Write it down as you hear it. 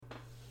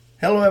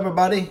Hello,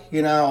 everybody.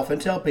 I often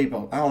tell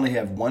people I only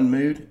have one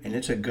mood, and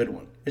it's a good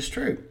one. It's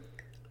true.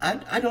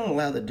 I don't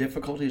allow the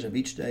difficulties of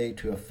each day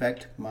to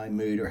affect my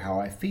mood or how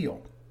I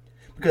feel.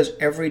 Because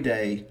every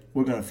day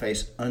we're going to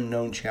face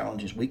unknown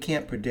challenges. We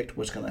can't predict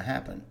what's going to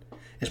happen.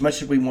 As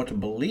much as we want to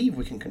believe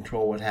we can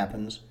control what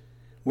happens,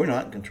 we're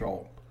not in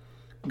control.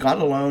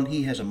 God alone,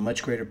 He has a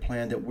much greater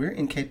plan that we're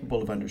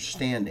incapable of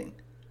understanding.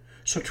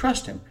 So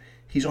trust Him.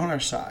 He's on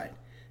our side.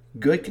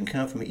 Good can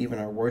come from even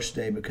our worst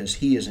day because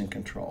He is in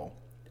control.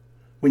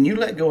 When you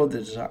let go of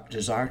the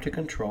desire to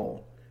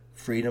control,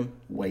 freedom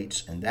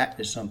waits, and that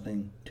is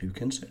something to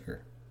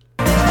consider.